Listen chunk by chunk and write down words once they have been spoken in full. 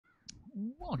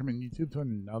Welcome in YouTube to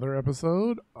another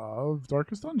episode of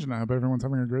Darkest Dungeon. I hope everyone's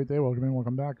having a great day. Welcome in,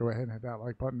 welcome back. Go ahead and hit that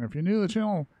like button. If you're new to the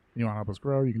channel and you want to help us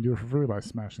grow, you can do it for free by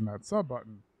smashing that sub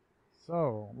button.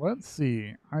 So, let's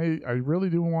see. I really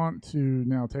do want to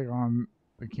now take on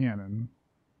the cannon.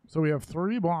 So we have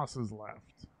 3 bosses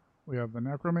left. We have the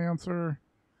Necromancer,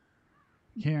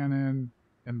 Cannon,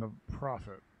 and the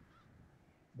Prophet.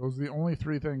 Those are the only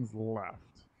 3 things left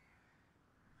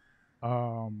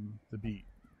to beat,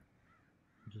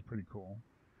 which is pretty cool.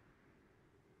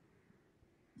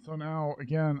 So now,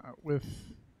 again, with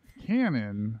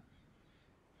Cannon,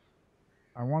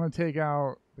 I want to take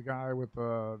out the guy with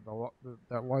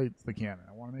that lights the cannon.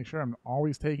 I want to make sure I'm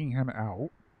always taking him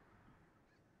out,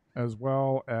 as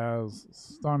well as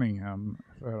stunning him,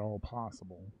 if at all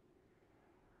possible.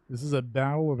 This is a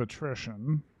battle of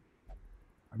attrition.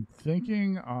 I'm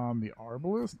thinking the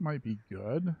Arbalist might be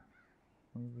good.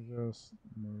 Just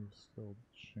move still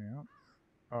chance.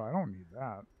 Oh, I don't need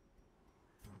that.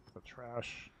 It's a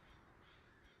trash.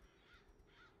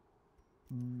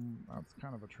 That's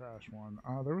kind of a trash one.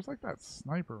 There was like that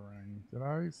sniper ring. Did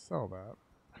I sell that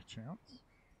by chance?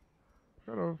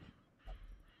 Could have.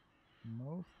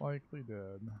 Most likely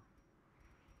did.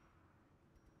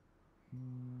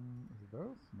 Is it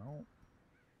this? No.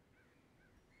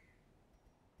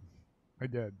 I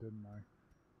did, didn't I?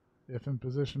 If in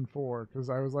position 4, because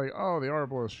I was like, oh, the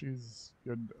Arbalist, she's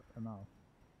good enough.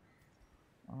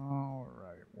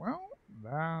 Alright, well,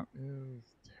 that is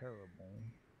terrible.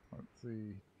 Let's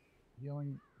see.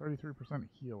 Healing, 33%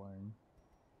 healing.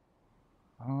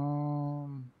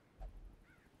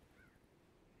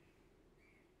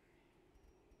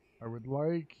 I would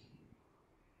like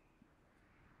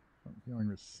healing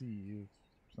received.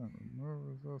 Percent remove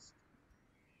resist.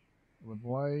 I would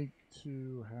like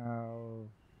to have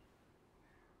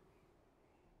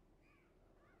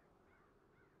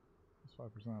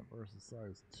 5% versus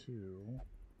size 2.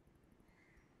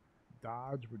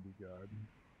 Dodge would be good.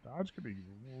 Dodge could be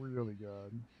really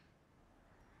good.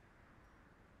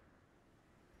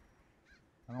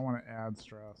 I don't want to add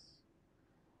stress,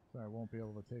 so I won't be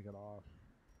able to take it off.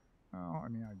 Oh, I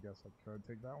mean, I guess I could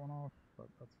take that one off, but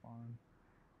that's fine.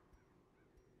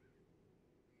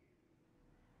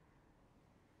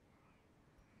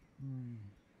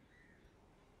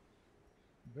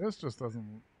 This just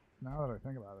doesn't, now that I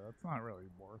think about it, that's not really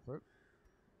worth it.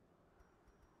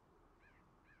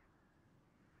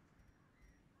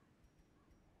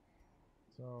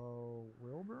 So,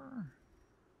 Wilbur,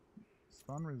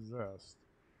 stun resist.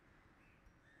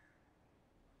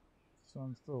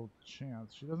 Stun still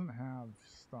chance. She doesn't have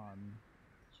stun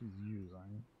she's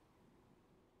using.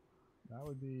 That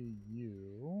would be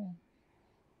you.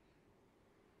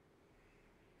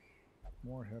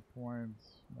 More hit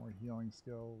points, more healing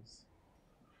skills.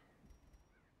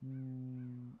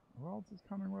 Who else is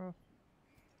coming with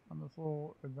on this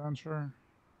little adventure?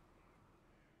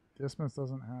 Dismiss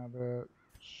doesn't have it.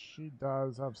 She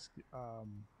does have speed.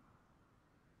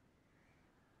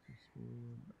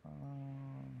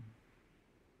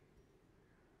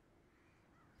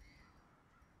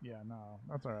 Yeah, no,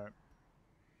 that's all right.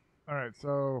 All right,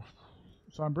 so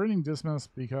I'm bringing Dismiss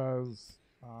because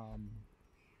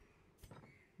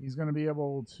he's going to be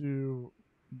able to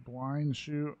blind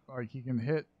shoot. Like, he can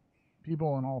hit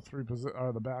people in all 3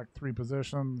 the back 3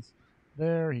 positions.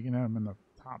 There, he can hit them in the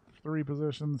top 3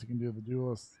 positions. He can do the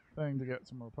duelist thing to get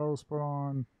some riposte put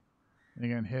on. And he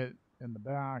can hit in the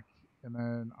back, and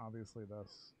then obviously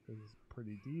this is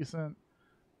pretty decent.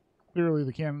 Clearly,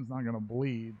 the cannon's not going to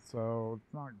bleed, so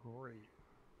it's not great.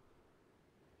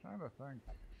 I'm trying to think,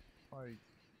 like.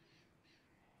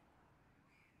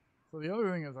 So the other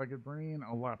thing is I could bring in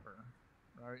a leper,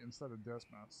 right, instead of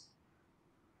Dismiss,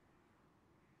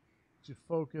 to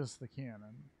focus the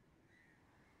cannon,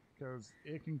 because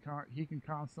he can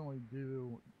constantly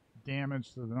do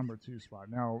damage to the number 2 spot.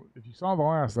 Now, if you saw the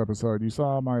last episode, you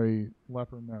saw my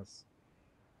leper miss,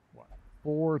 what,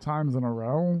 4 times in a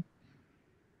row?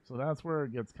 So that's where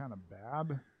it gets kind of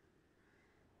bad.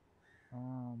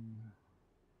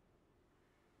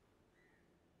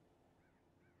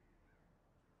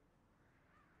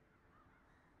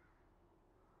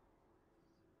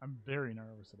 I'm very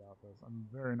nervous about this. I'm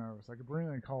very nervous. I could bring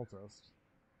in a cultist,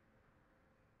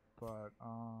 but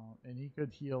and he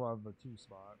could heal out of the 2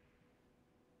 spot.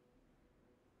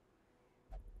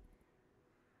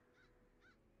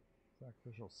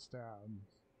 Sacrificial stabs.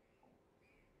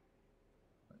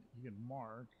 You can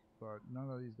mark, but none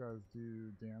of these guys do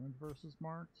damage versus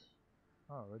marked.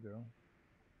 Oh, they do.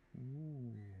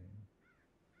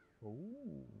 Ooh.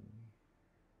 Ooh.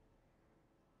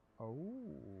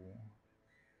 Oh.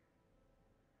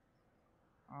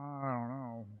 I don't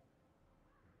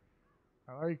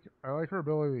like her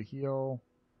ability to heal.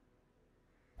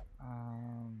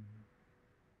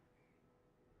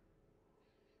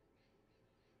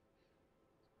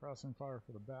 Pressing fire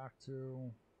for the back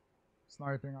too.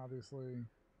 Sniping, obviously.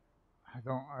 I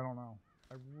don't know.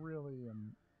 I really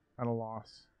am at a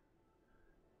loss.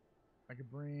 I could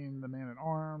bring the man at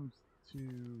arms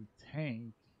to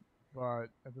tank, but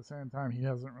at the same time, he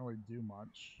doesn't really do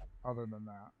much other than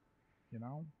that, you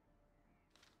know?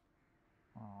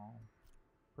 Oh.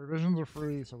 Provisions are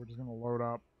free, so we're just going to load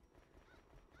up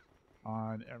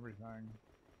on everything.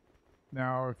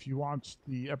 Now, if you watched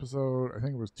the episode, I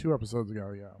think it was 2 episodes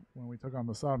ago, yeah, when we took on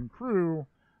the Southern crew,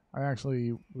 I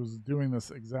actually was doing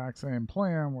this exact same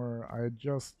plan where I had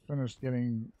just finished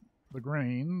getting the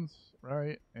grains,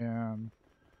 right? And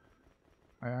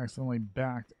I accidentally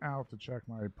backed out to check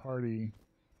my party.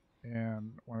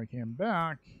 And when I came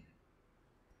back,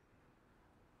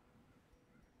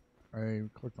 I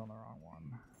clicked on the wrong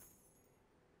one.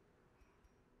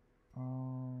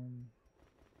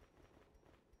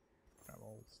 Got a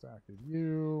little stack of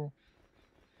you.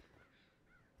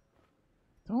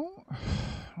 I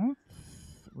don't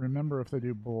remember if they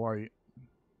do blight.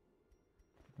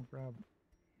 We'll grab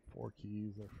 4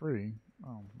 keys. They're free.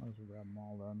 Oh, might as well grab them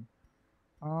all then.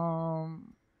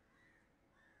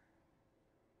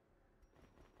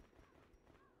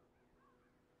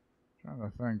 Trying to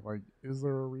think, like, is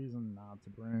there a reason not to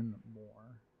bring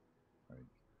more? Like,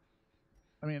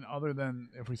 I mean, other than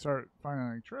if we start finding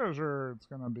like treasure, it's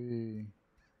gonna be,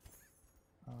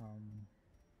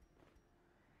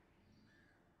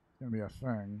 a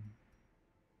thing.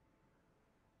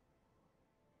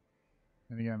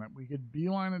 And again, we could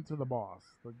beeline it to the boss.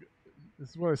 This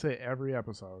is what I say every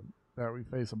episode that we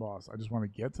face a boss. I just want to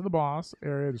get to the boss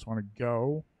area. I just want to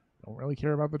go. Don't really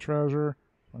care about the treasure.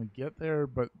 I want to get there,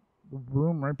 but the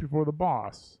room right before the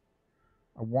boss,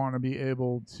 I want to be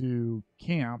able to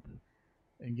camp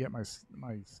and get my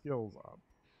skills up.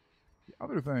 The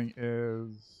other thing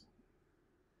is,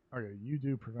 okay, you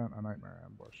do prevent a nightmare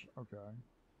ambush. Okay.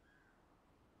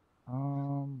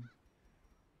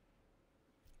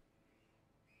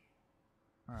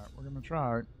 Alright, we're gonna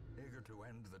try. Eager to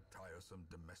end the tiresome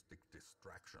domestic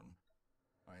distraction,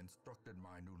 I instructed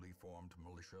my newly formed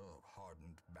militia of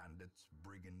hardened bandits,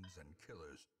 brigands, and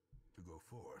killers to go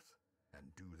forth and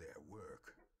do their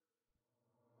work.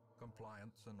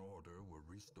 Compliance and order were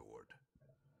restored,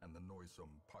 and the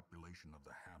noisome population of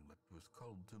the hamlet was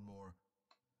culled to more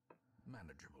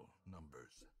manageable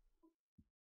numbers.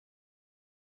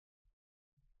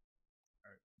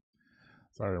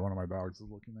 Sorry, one of my dogs is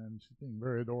looking in. She's being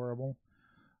very adorable.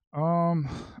 I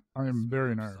am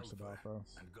very nervous about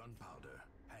this. And gunpowder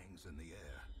hangs in the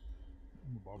air.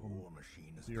 Above The him. war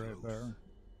machine is See right close. there.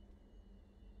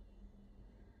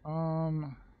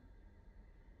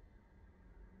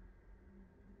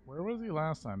 Where was he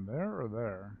last time? There or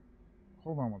there?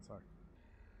 Hold on one sec.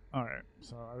 Alright,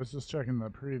 so I was just checking the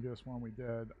previous one we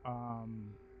did.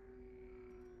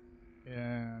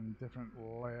 And different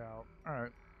layout.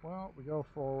 Alright, well, we go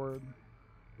forward.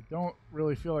 I don't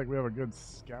really feel like we have a good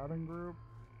scouting group.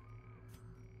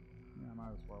 Yeah, I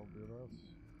might as well do this.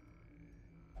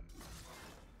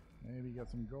 Maybe get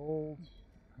some gold.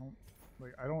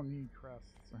 I don't need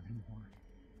crests anymore.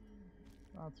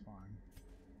 That's fine.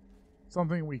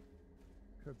 Something we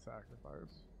could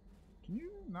sacrifice. Can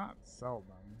you not sell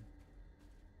them?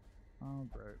 Oh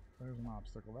great, there's an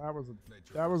obstacle. That was a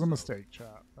mistake,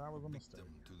 chat. That was a mistake.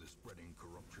 To the spreading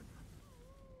corruption,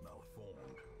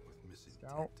 malformed with missing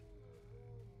Scout.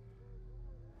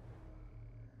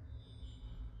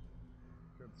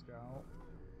 Good scout.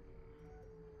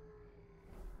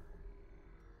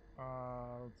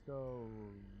 Let's go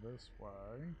this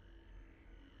way.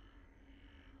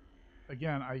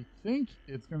 Again, I think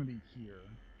it's going to be here.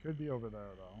 Could be over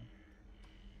there, though.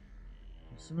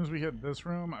 As soon as we hit this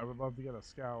room, I would love to get a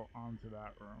scout onto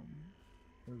that room.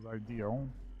 It is ideal.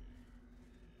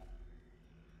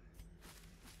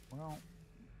 Well,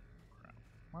 crap.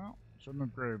 Well, shouldn't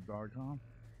have grave dog, huh?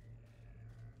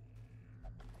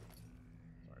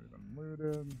 It's already been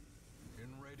looted. In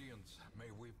Radiance,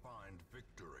 may we find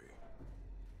victory.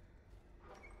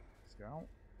 Scout.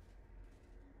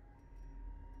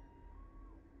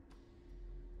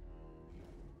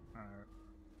 Alright.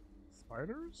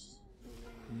 Spiders?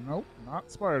 Nope,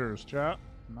 not spiders, chat.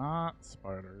 Not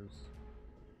spiders.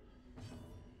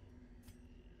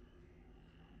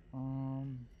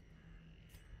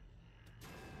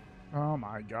 Oh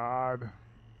my god.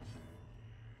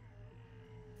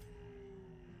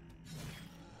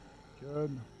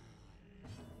 Good.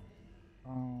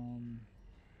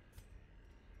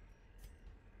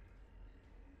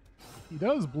 He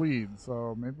does bleed,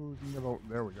 so maybe we can get a...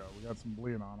 There we go. We got some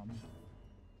bleed on him.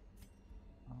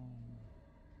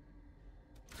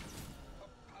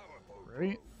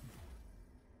 Great.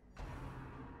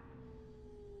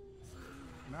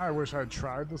 Now I wish I'd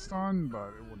tried the stun, but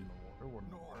it wouldn't work.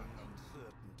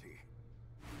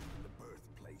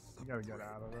 You gotta get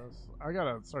out of this. I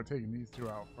gotta start taking these two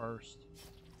out first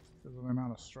because of the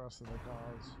amount of stress that they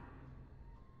cause.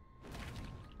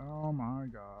 Oh my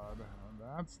god.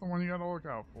 That's the one you gotta look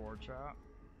out for, chat.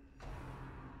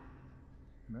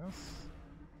 Miss.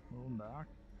 Moving back.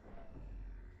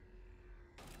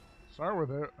 Start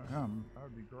with it. Him. That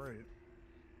would be great.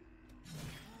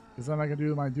 Because then I can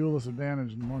do my duelist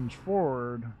advantage and lunge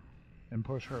forward and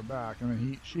push her back, and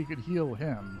then she could heal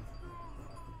him.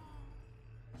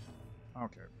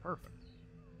 Okay, perfect.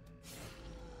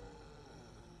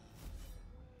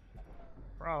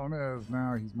 Problem is,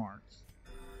 now he's marked.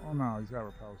 Oh no, he's got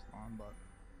repulsed on, but...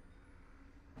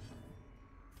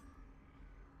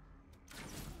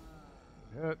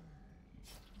 Hit.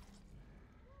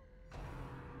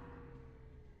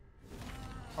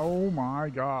 Oh my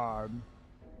god.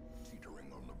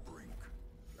 Teetering on the brink.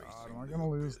 God, am I gonna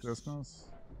lose distance?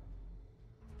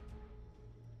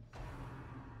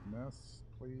 Miss.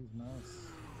 Please miss.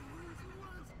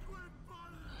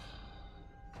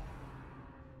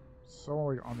 So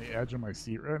like on the edge of my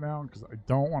seat right now because I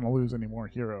don't want to lose any more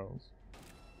heroes.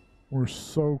 We're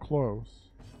so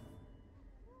close.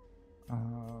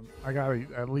 I gotta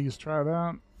at least try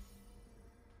that.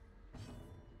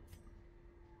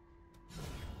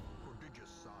 Prodigious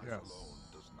size Yes. alone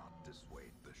does not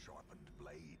dissuade the sharpened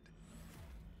blade.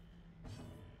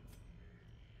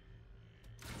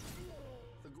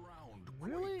 The ground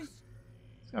Really? quakes.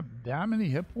 He's got that many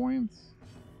hit points?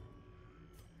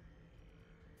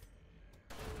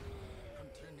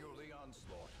 Continually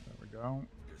onslaught. There we go.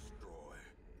 Destroy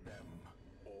them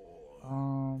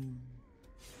all.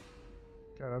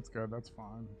 Okay, that's good. That's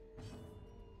fine.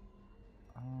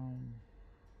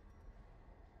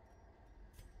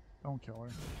 Don't kill her.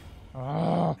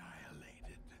 Ah!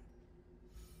 Annihilated.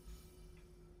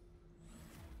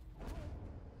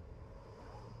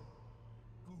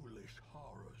 Ghoulish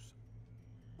horrors.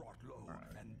 Brought low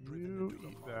and driven You into the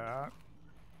eat mud. that.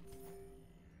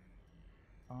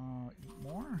 Eat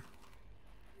more?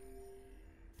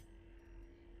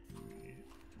 Eat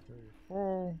until you're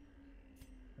full.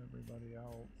 Everybody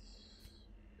else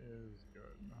is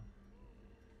good.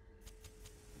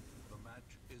 The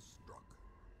match is struck.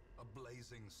 A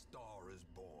blazing star is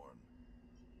born.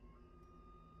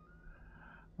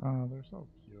 They're so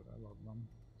cute. I love them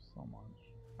so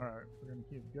much. Alright, we're gonna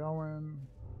keep going.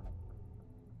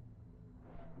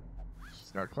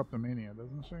 She's got kleptomania,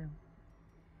 doesn't she?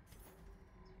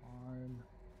 Fine.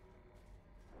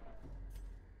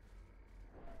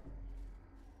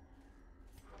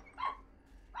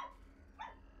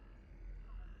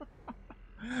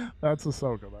 That's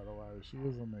Ahsoka, by the way. She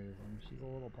is amazing. She's a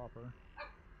little pupper.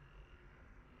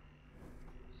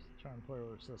 She's trying to play with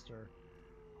her sister.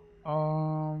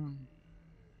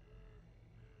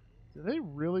 Do they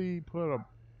really put a...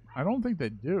 I don't think they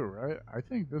do, right? I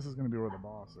think this is going to be where the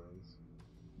boss is.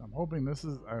 I'm hoping this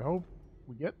is... I hope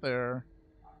we get there.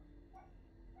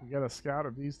 We get a scout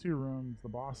of these two rooms. The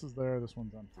boss is there. This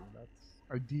one's empty. That's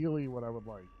ideally what I would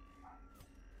like.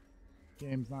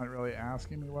 Game's not really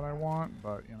asking me what I want,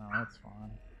 but, you know, that's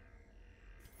fine.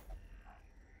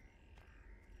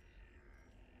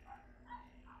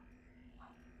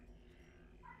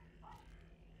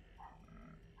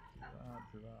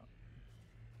 Do that.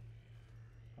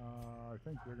 I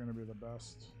think you're going to be the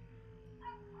best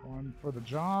one for the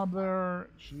job there.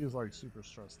 She is, like, super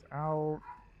stressed out.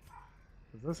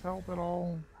 Does this help at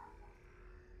all?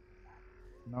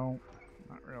 No,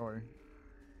 not really.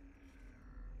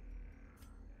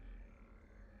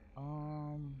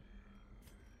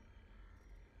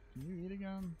 Can you eat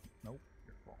again? Nope,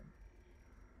 you're full.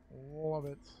 Love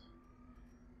it.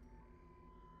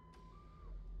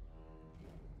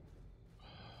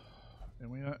 And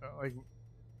we like,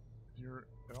 if you're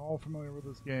at all familiar with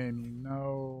this game, you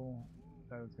know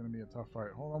that it's going to be a tough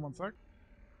fight. Hold on one sec.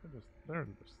 They're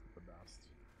just the best.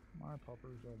 My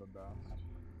puppers are the best.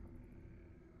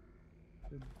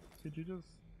 Did you just?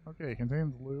 Okay, it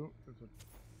contains loot.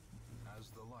 As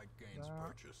the light gains That,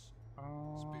 purchase,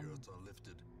 spirits are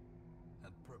lifted,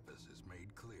 and purpose is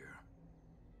made clear.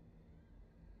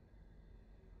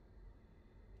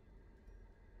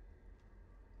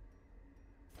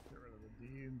 Get rid of the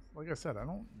deeds. Like I said, I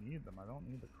don't need them. I don't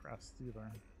need the crests either.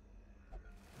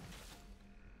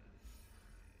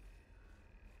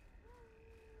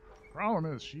 Problem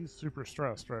is, she's super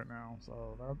stressed right now,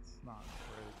 so that's not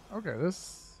great. Okay,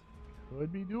 this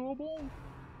could be doable.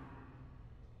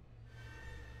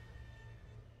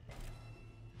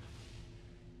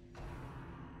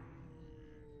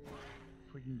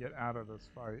 If we can get out of this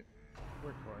fight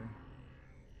quickly.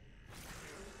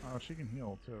 Oh, she can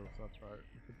heal too, so that's right.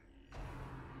 We could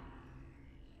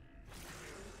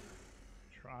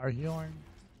try healing.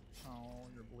 Oh,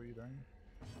 you're bleeding.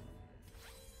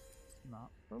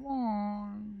 Not for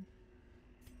long.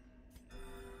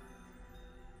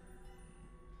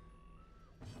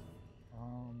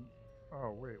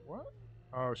 Oh, wait, what?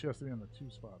 Oh, she has to be in the 2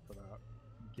 spot for that.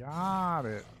 Got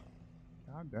it.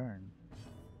 God dang.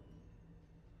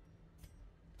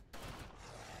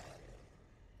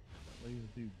 Please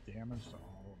do damage to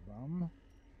all of them.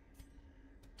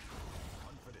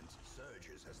 Confidence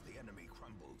surges as the enemy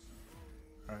crumbles.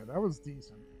 Alright, that was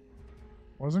decent.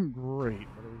 Wasn't great,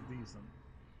 but it was decent.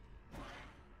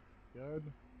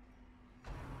 Good.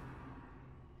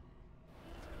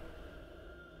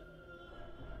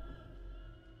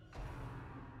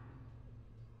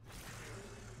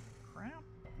 Crap.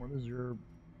 What is your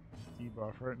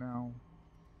debuff right now?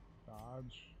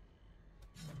 Dodge.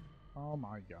 Oh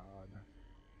my god.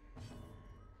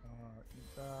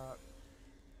 Eat that.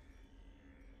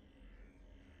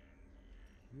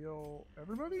 Heal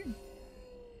everybody?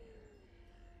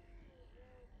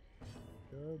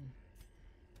 Good.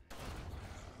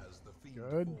 As the fiend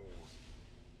Good. falls,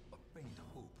 a faint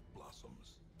hope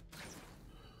blossoms.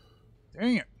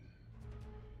 Dang it!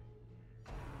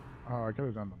 Oh, I could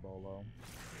have done the bolo.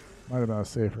 Might have been a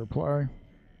safer play.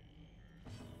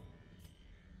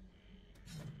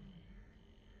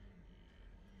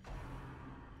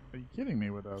 Are you kidding me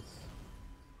with this?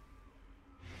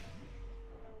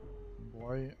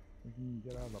 Blight. We can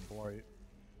get out of the blight.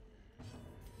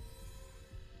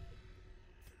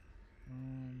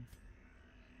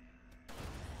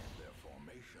 Their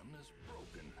formation is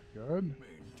broken. Good.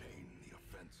 Maintain the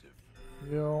offensive.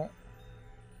 Heal.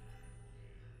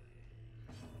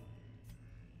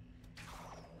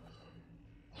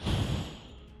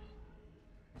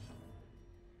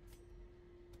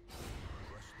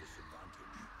 Press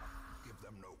disadvantage. Give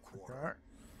them no quarter. Okay.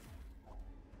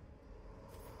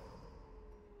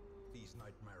 These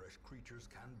nightmarish creatures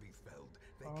can be felled.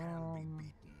 They can be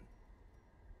beaten.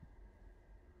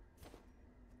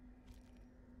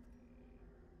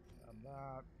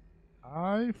 That.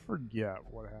 I forget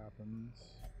what happens.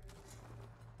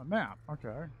 A map.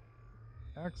 Okay.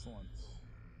 Excellent.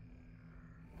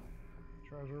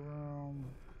 Treasure room.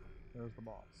 There's the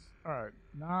boss. Alright.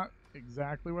 Not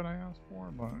exactly what I asked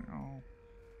for, but, you know,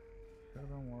 could have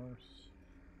been worse.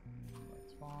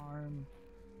 That's fine.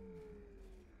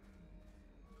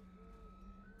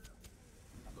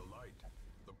 The light,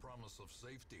 the promise of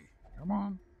safety. Come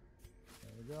on.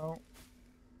 There we go.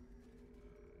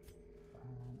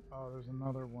 Oh, there's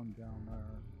another one down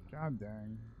there. God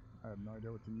dang. I have no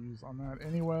idea what to use on that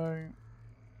anyway.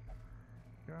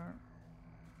 Okay.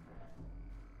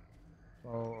 So,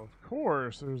 of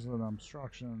course, there's an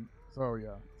obstruction. So,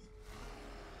 yeah.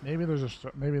 Maybe there's a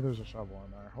shovel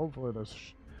in there. Hopefully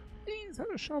there's... Please,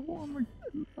 have a shovel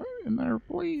in there,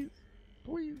 please.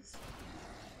 Please.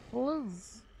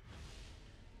 Please.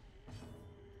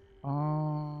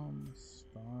 Stun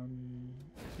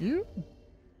you?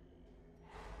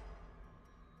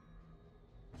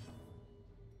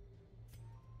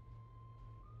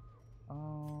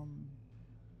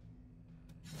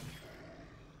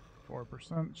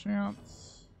 4%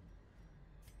 chance.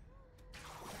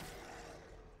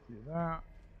 Do that.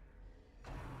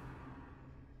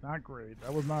 Not great.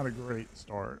 That was not a great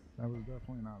start. That was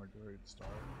definitely not a great start,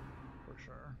 for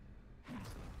sure.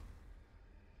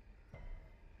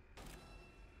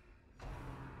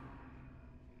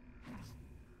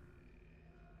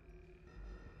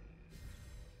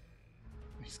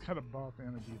 He's got a buff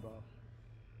and a debuff.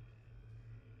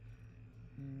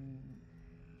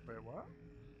 Wait, what?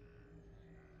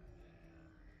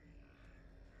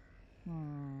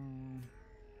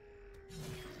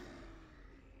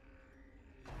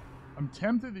 I'm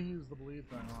tempted to use the bleed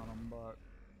thing on him, but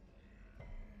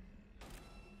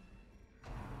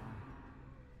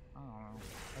I don't know.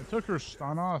 I took her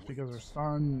stun off because her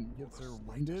stun gets her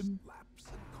winded,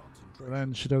 so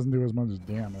then she doesn't do as much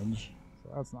damage. So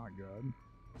that's not good.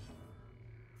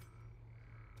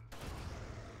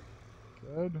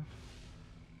 Good.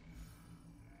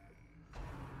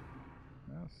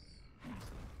 Yes.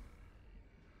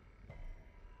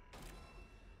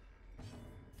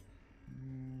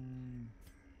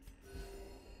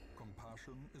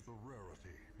 Compassion is a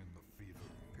rarity in the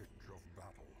fevered pitch of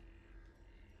battle.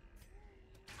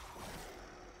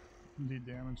 Do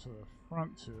damage to the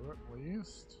front two at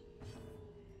least.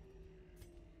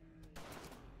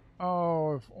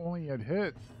 Oh, if only it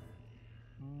hit.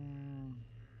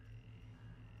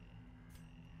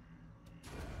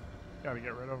 Gotta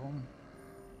get rid of them.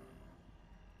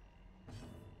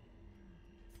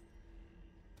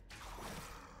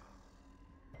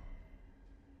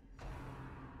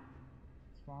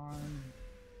 It's fine.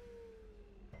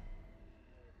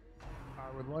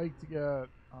 I would like to get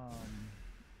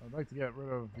I'd like to get rid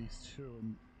of these two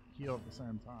and heal at the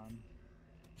same time.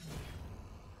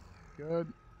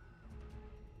 Good.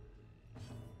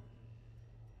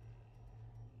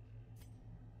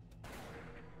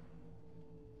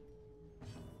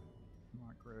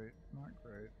 Not great. Not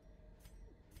great.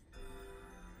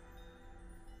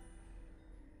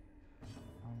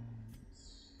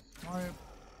 Snipe.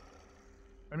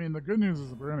 I mean, the good news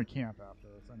is we're in a camp after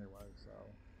this anyway, so.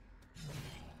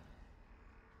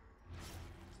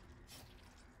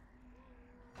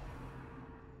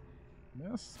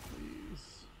 Miss,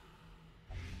 please.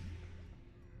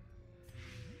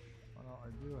 Well, I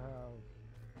do have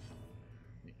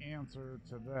the answer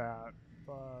to that,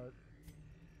 but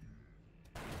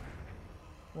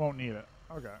won't need it.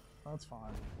 Okay, that's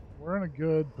fine. We're in a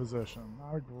good position,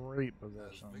 not a great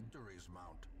position. As victories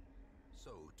mount,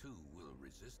 so too will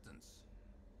resistance.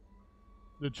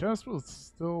 The chest will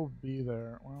still be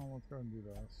there. Well, let's go and do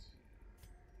this.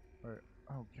 Wait.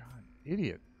 Oh god,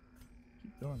 idiot.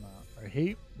 Keep doing that. I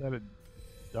hate that it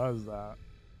does that.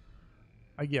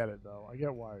 I get it though. I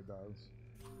get why it does.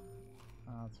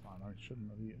 That's fine. I shouldn't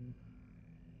have eaten.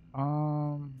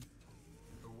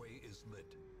 The way is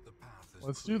lit. The path is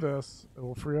Let's clear. do this. It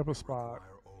will free up a spot.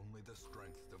 Require only the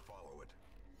strength to follow it.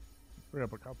 Free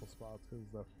up a couple spots because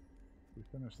we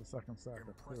finished the second stack of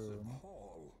Impressive food.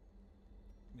 haul,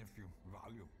 if you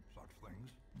value such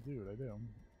things. Dude, I do.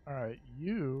 Alright,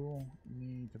 you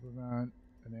need to prevent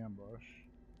an ambush.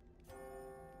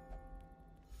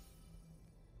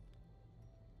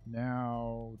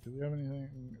 Now, do we have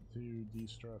anything to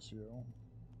de-stress you?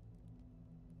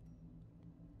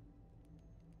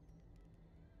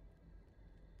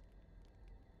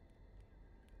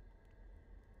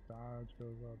 Dodge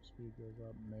goes up, speed goes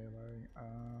up, melee.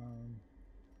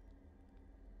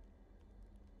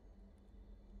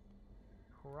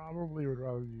 Probably would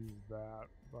rather use that,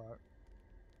 but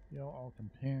heal all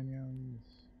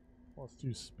companions.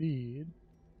 +2 speed.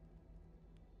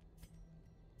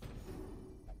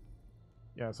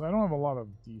 Yeah, so I don't have a lot of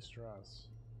de-stress,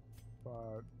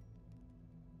 but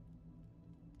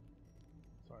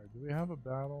sorry, do we have a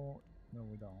battle? No,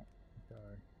 we don't.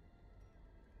 Okay.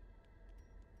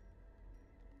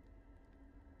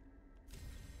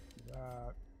 Do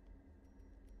that.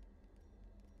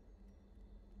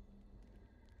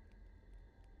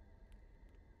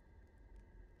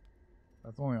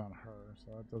 That's only on her,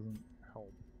 so that doesn't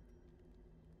help.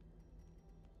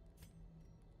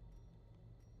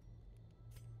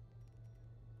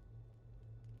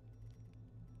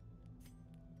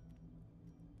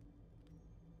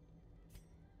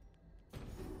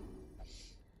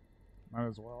 Might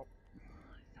as well.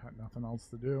 Got nothing else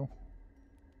to do.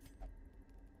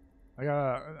 I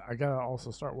gotta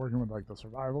also start working with like the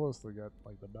survivalists to get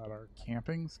like the better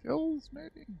camping skills,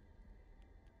 maybe.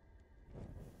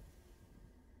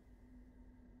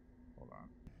 Hold on.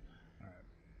 All right,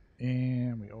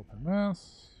 and we open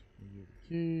this. We use the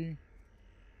key.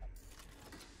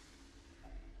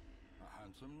 A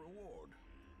handsome reward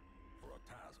for a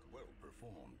task well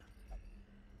performed.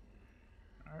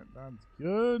 Alright, that's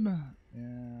good.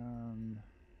 And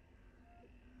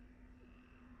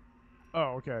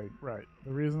oh, okay, right.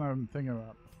 The reason I'm thinking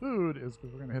about food is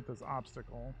because we're gonna hit this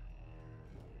obstacle.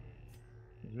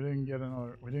 We didn't get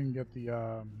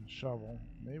the shovel.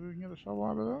 Maybe we can get a shovel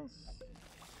out of this?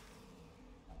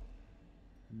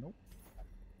 Nope.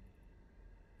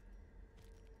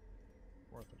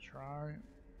 Worth a try.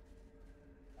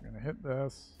 We're gonna hit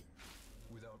this.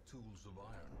 Without tools of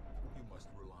iron, you must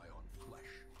rely on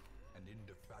flesh and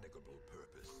indefatigable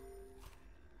purpose.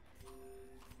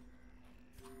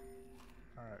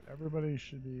 Alright, everybody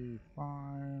should be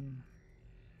fine.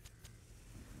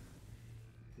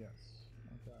 Yes.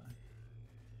 Okay.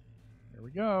 Here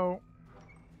we go.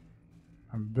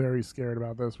 I'm very scared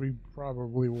about this. We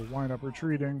probably will wind up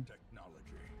retreating.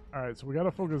 Alright, so we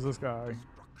gotta focus this guy.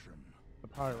 The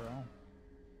pyro.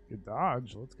 Good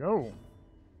dodge. Let's go.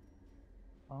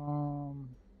 Come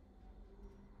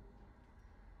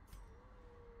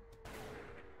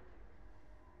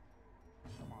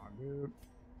on, dude.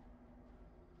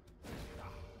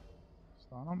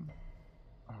 Stun him.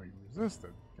 Oh, he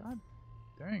resisted. God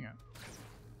dang it.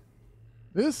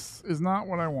 This is not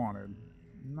what I wanted.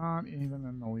 Not even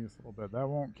in the least little bit. That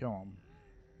won't kill him.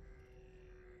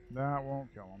 That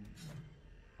won't kill him.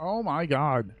 Oh my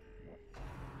god.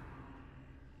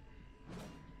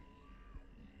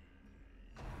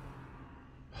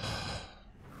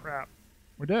 Crap.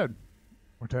 We're dead.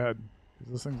 We're dead.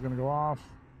 Is this thing's gonna go off?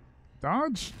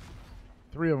 Dodge?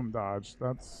 3 of them dodged.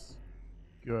 That's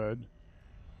good.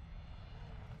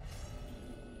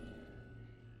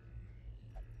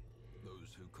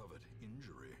 Those who covet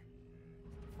injury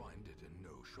find it in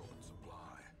no short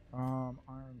supply.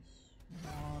 Iron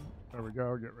Swan. There we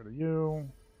go. Get rid of you.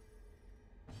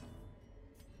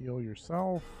 Heal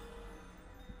yourself.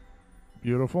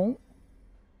 Beautiful.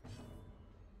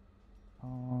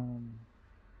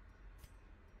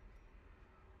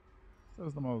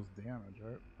 Says the most damage,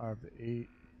 right? 5 to 8.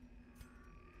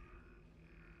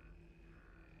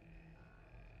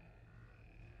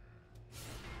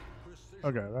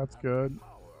 Okay, that's good.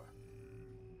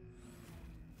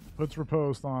 Puts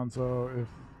riposte on, so if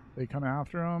they come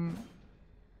after him,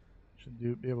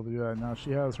 should be able to do that. Now she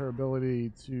has her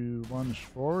ability to lunge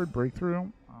forward,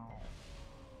 breakthrough. Oh,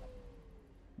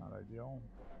 not ideal.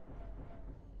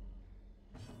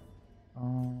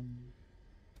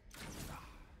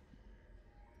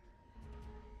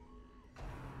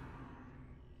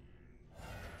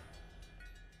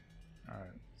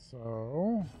 Alright,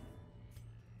 so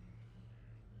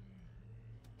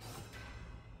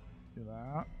do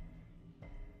that.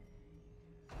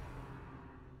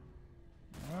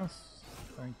 Yes,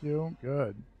 thank you.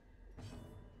 Good.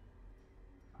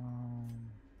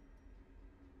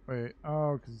 Wait,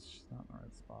 oh, because she's not in the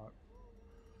right spot.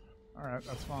 Alright,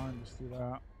 that's fine, just do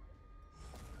that.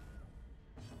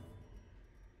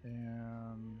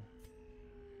 And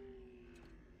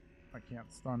I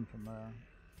can't stun from there.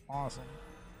 Awesome.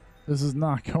 This is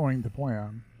not going to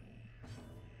plan.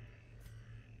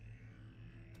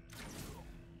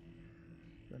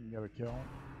 Didn't get a kill.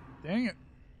 Dang it!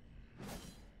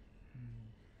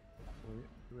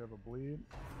 Do we have a bleed?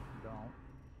 We don't.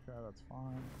 Okay, that's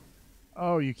fine.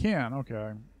 Oh, you can.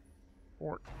 Okay.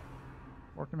 Fork.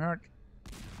 Fork and heck.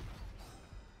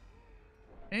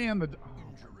 And the...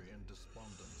 Injury and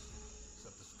despondence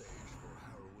set the stage for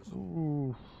heroism Ooh.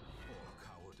 or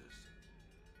cowardice.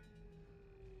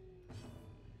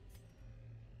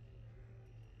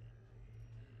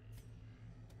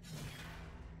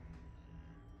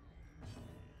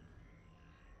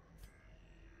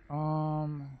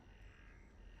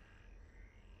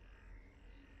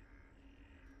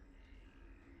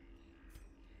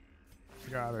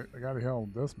 I gotta heal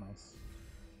Dismas.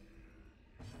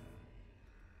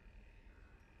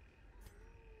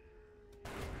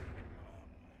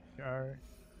 Okay.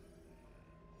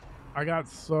 I got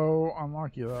so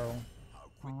unlucky though. How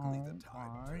quickly the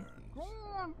tide turns.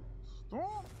 God.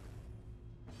 Stop.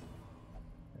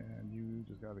 And you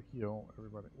just gotta heal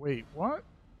everybody. Wait, what?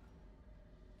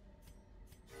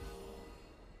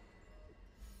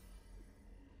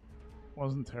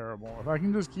 Wasn't terrible. If I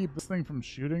can just keep this thing from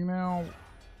shooting now,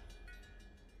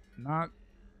 not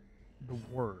the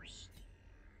worst.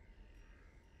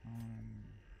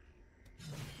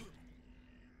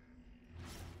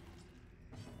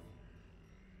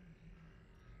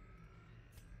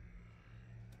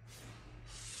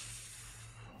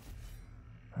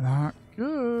 Not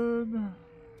good.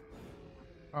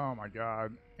 Oh my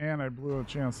god. And I blew a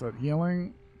chance at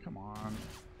healing. Come on.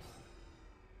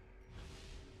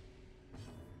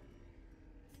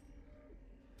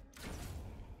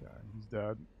 Okay, he's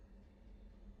dead.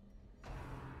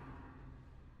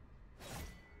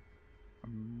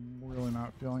 I'm really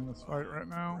not feeling this fight right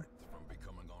now. From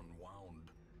becoming unwound.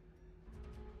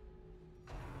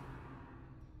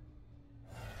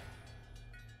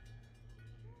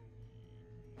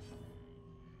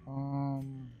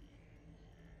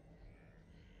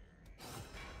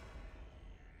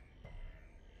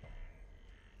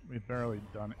 We've barely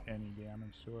done any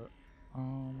damage to it.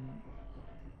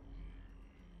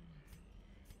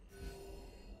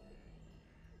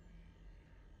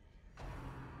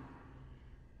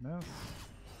 Miss.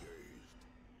 Dazed,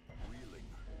 reeling,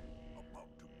 about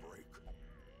to break.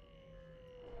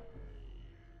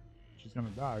 She's gonna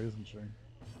die, isn't she?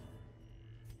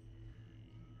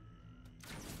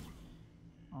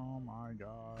 Oh my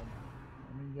god.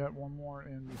 Let me get one more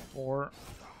in before.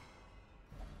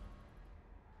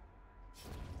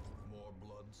 More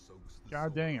blood soaks the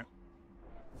God dang it.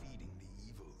 feeding the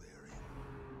evil therein.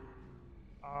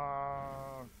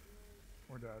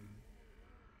 We're dead.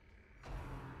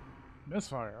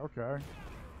 Misfire, okay.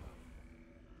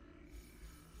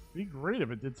 Be great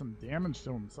if it did some damage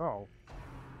to himself.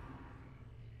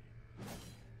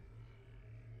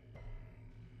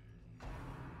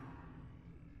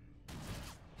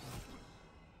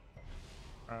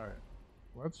 Alright.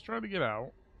 Let's try to get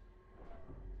out.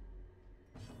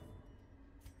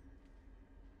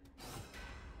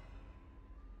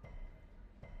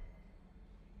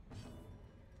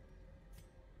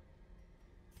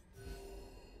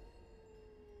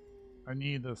 I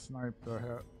need the snipe to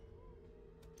hit.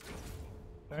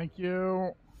 Thank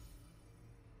you.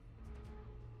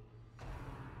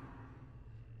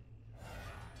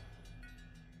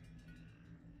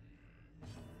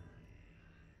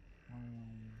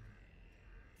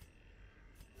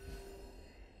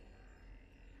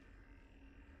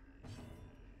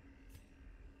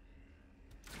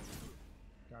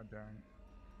 God dang.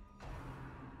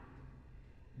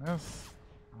 Miss.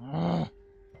 Ugh.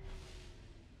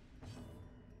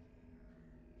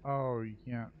 Oh, you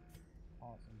can't.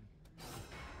 Awesome.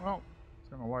 Well, it's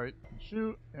gonna light and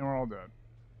shoot, and we're all dead.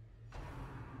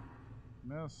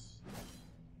 Miss.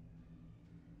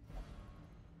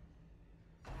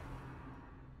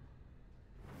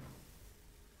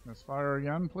 Misfire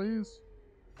again, please.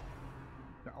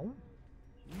 Oh,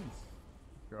 jeez.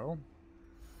 Let's go.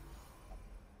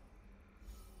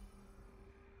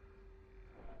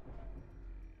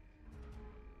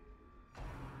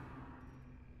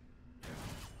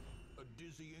 A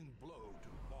dizzying blow to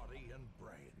body and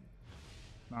brain.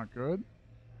 Not good.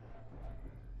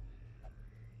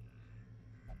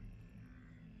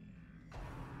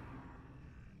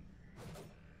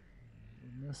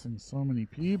 We're missing so many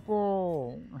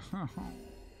people.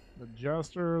 The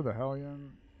Jester, the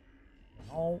Hellion.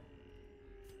 Oh.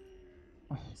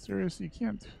 Oh, seriously, you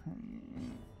can't.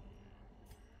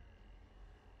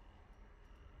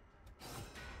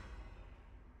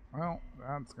 Well,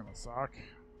 that's gonna suck.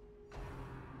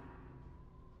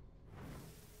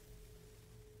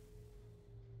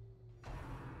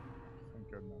 Thank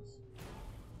goodness.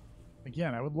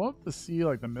 Again, I would love to see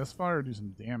like the misfire do some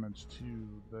damage to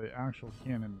the actual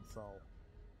cannon itself.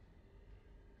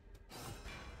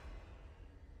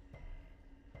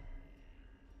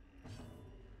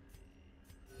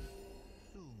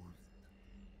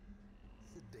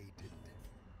 Sedated.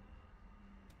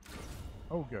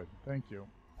 Oh, good. Thank you.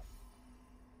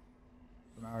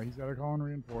 So now he's got to call in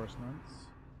reinforcements.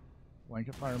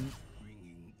 Blanket fire.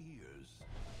 Ringing ears.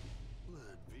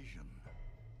 Blurred vision.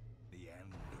 The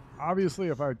end. Obviously,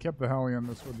 if I had kept the Hellion,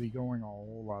 this would be going a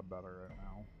whole lot better right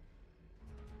now.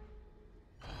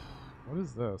 What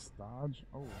is this? Dodge?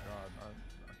 Oh, God.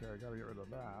 Okay, I got to get rid of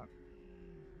that.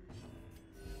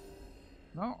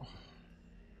 No.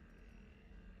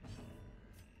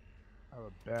 I have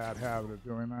a bad habit of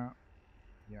doing that.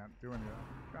 Can't do any of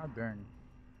that. God dang.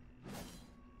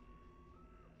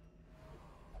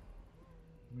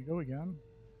 Can we go again?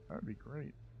 That'd be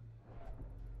great.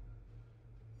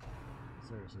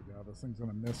 Seriously, God, this thing's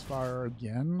gonna misfire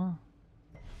again?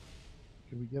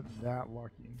 Could we get that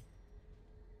lucky?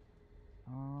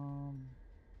 I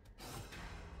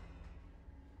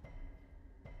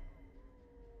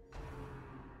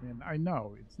mean, I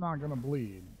know it's not gonna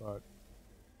bleed, but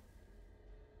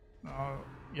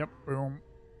yep, boom.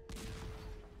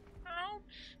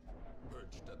 Ouch!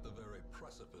 Perched at the very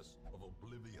precipice of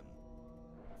oblivion.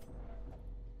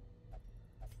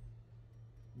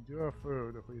 We do have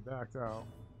food if we backed out.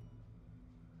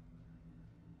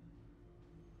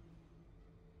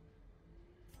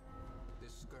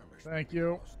 This skirmish Thank may be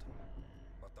you. lost,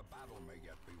 but the battle may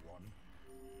yet be won.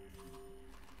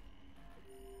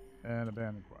 And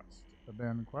abandoned quest.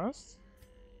 Abandoned quest?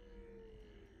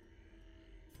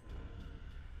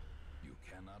 You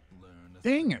cannot learn a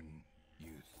Dang it. thing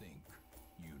you think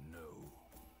you know.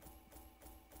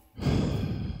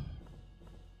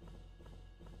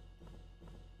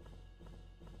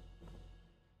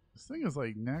 This thing is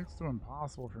like next to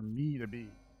impossible for me to beat.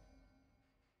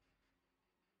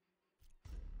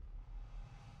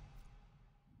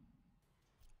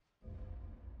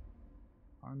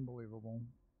 Unbelievable.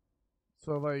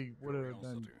 So like, would it have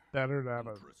been better to have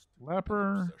a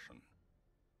leper? Obsession.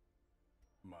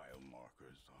 Mile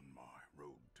markers on my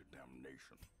road to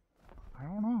damnation. I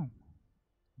don't know.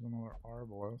 There's another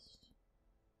arbalist.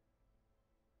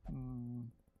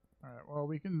 Alright, well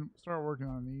we can start working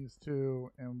on these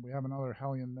two, and we have another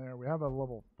Hellion there. We have a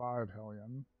level 5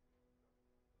 Hellion.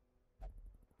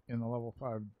 In the level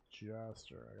 5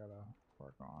 Jester, I gotta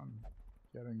work on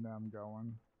getting them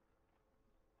going.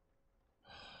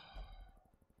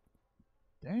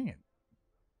 Dang it.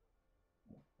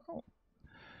 Oh.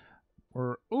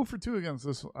 We're 0 for 2 against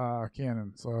this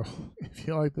cannon, so if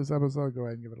you like this episode, go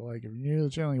ahead and give it a like. If you're new to the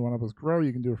channel and you want to help us grow,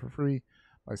 you can do it for free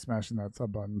by smashing that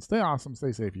sub button. Stay awesome,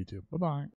 stay safe, YouTube. Bye-bye.